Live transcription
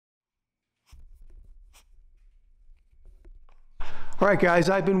All right, guys,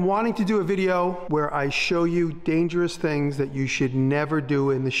 I've been wanting to do a video where I show you dangerous things that you should never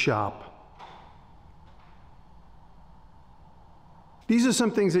do in the shop. These are some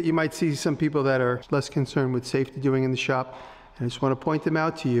things that you might see some people that are less concerned with safety doing in the shop. And I just want to point them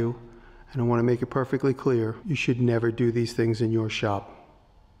out to you, and I want to make it perfectly clear. You should never do these things in your shop.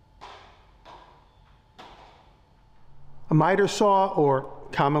 A miter saw, or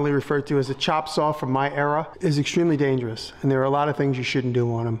commonly referred to as a chop saw from my era, is extremely dangerous, and there are a lot of things you shouldn't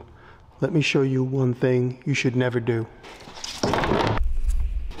do on them. Let me show you one thing you should never do.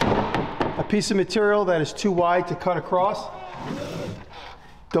 A piece of material that is too wide to cut across,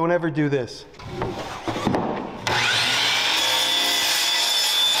 don't ever do this.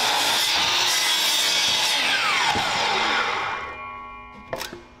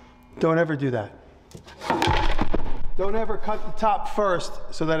 Don't ever do that. Don't ever cut the top first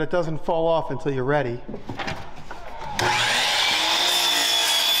so that it doesn't fall off until you're ready.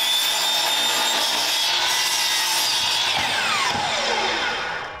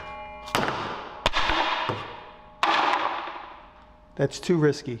 That's too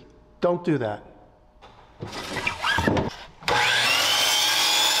risky. Don't do that.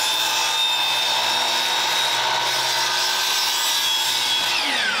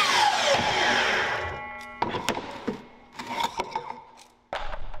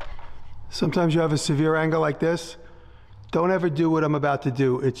 Sometimes you have a severe angle like this. Don't ever do what I'm about to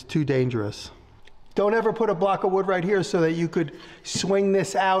do. It's too dangerous. Don't ever put a block of wood right here so that you could swing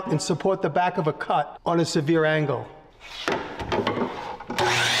this out and support the back of a cut on a severe angle.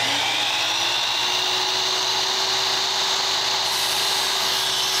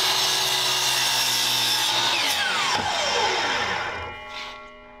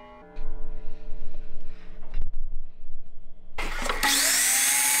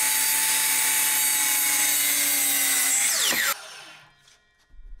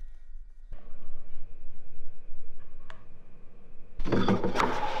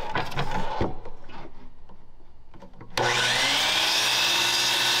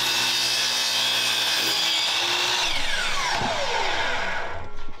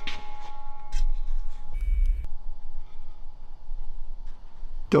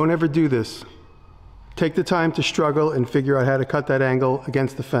 Don't ever do this. Take the time to struggle and figure out how to cut that angle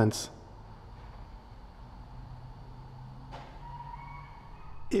against the fence.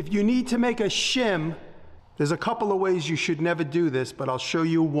 If you need to make a shim, there's a couple of ways you should never do this, but I'll show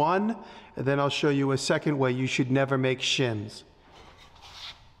you one, and then I'll show you a second way you should never make shims.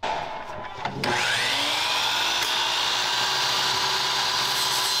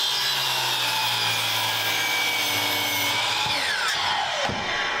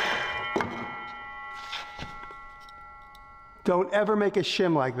 Don't ever make a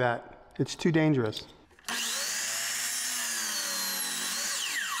shim like that. It's too dangerous.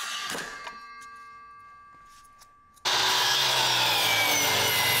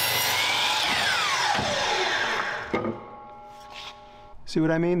 See what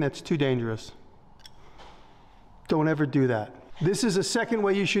I mean? That's too dangerous. Don't ever do that. This is a second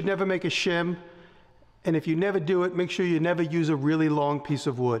way you should never make a shim. And if you never do it, make sure you never use a really long piece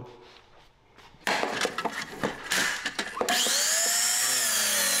of wood.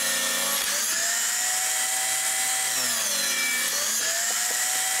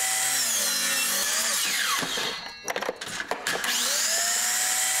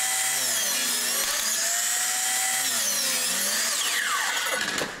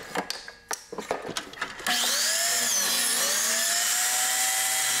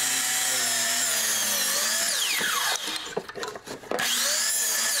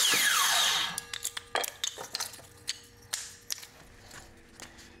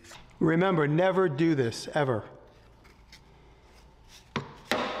 Remember, never do this, ever.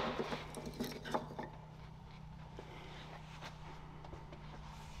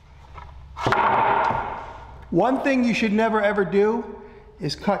 One thing you should never ever do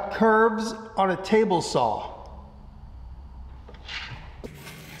is cut curves on a table saw.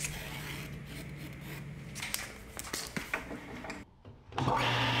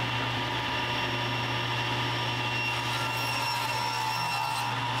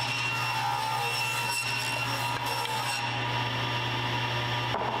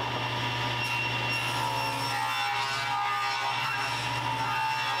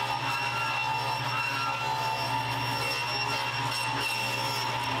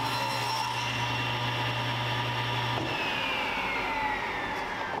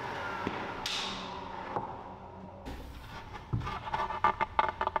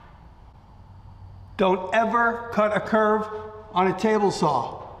 Don't ever cut a curve on a table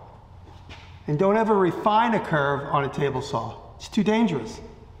saw. And don't ever refine a curve on a table saw. It's too dangerous.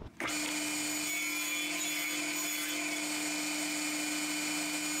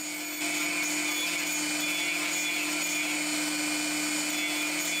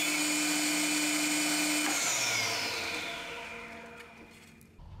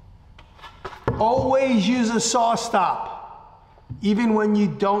 Always use a saw stop, even when you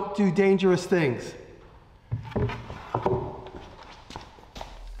don't do dangerous things.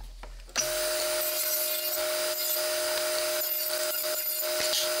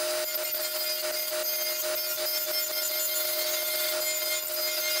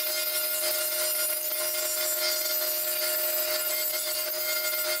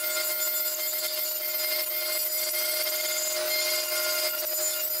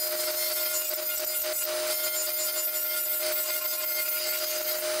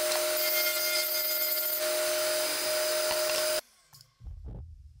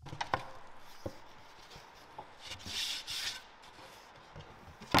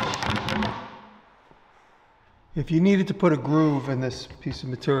 If you needed to put a groove in this piece of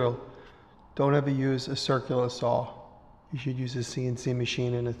material, don't ever use a circular saw. You should use a CNC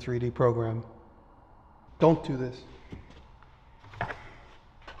machine in a 3D program. Don't do this.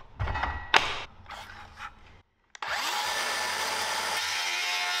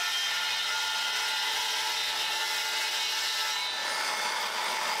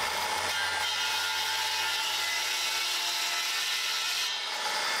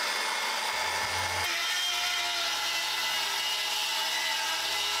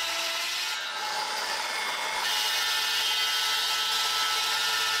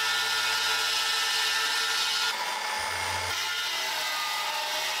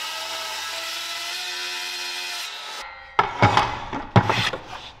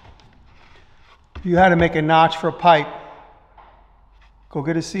 If you had to make a notch for a pipe, go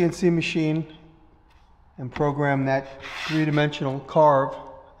get a CNC machine and program that three-dimensional carve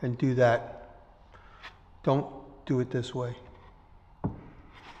and do that. Don't do it this way.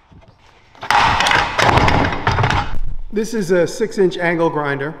 This is a 6-inch angle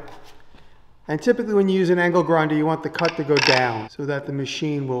grinder. And typically when you use an angle grinder, you want the cut to go down so that the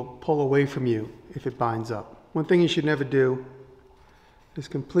machine will pull away from you if it binds up. One thing you should never do is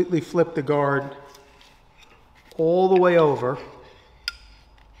completely flip the guard all the way over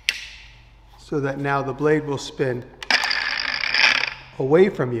so that now the blade will spin away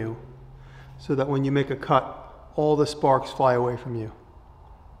from you so that when you make a cut, all the sparks fly away from you.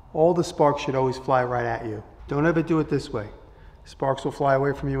 All the sparks should always fly right at you. Don't ever do it this way. Sparks will fly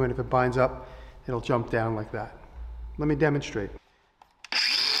away from you, and if it binds up, it'll jump down like that. Let me demonstrate.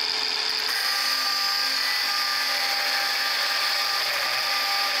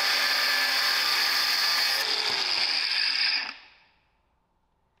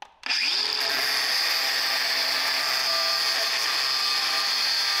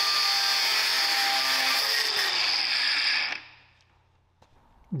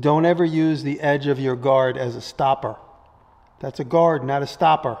 Don't ever use the edge of your guard as a stopper. That's a guard, not a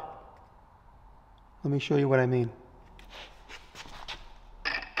stopper. Let me show you what I mean.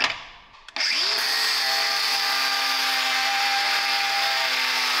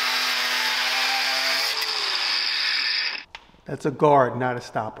 That's a guard, not a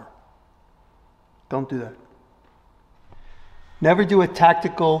stopper. Don't do that. Never do a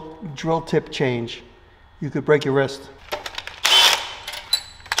tactical drill tip change. You could break your wrist.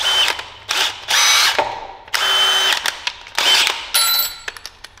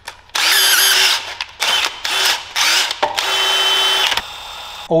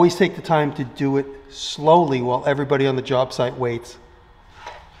 Always take the time to do it slowly while everybody on the job site waits.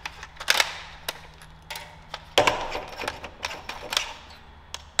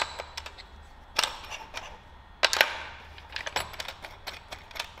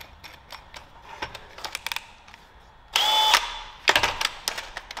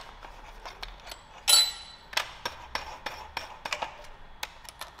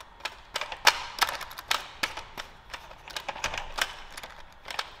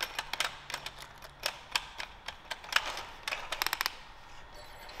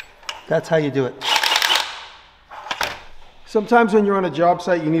 That's how you do it. Sometimes when you're on a job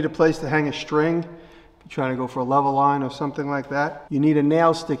site, you need a place to hang a string. If you're trying to go for a level line or something like that, you need a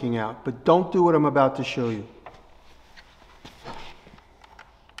nail sticking out, but don't do what I'm about to show you.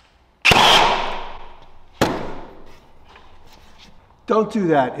 Don't do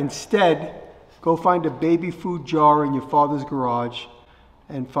that. Instead, go find a baby food jar in your father's garage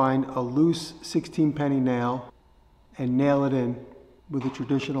and find a loose 16-penny nail and nail it in with a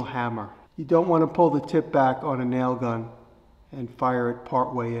traditional hammer. You don't want to pull the tip back on a nail gun and fire it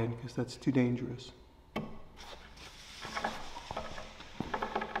part way in because that's too dangerous.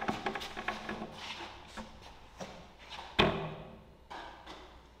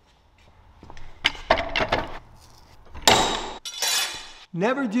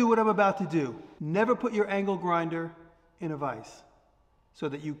 Never do what I'm about to do. Never put your angle grinder in a vise so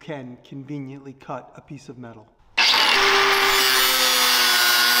that you can conveniently cut a piece of metal.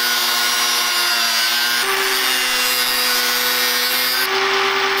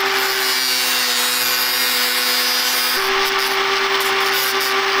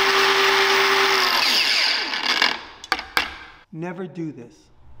 Never do this.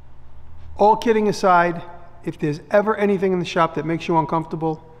 All kidding aside, if there's ever anything in the shop that makes you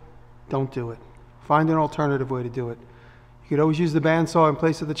uncomfortable, don't do it. Find an alternative way to do it. You could always use the bandsaw in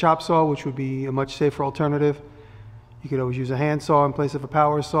place of the chop saw, which would be a much safer alternative. You could always use a handsaw in place of a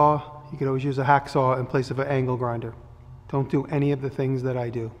power saw. You could always use a hacksaw in place of an angle grinder. Don't do any of the things that I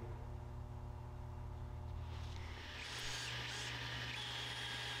do.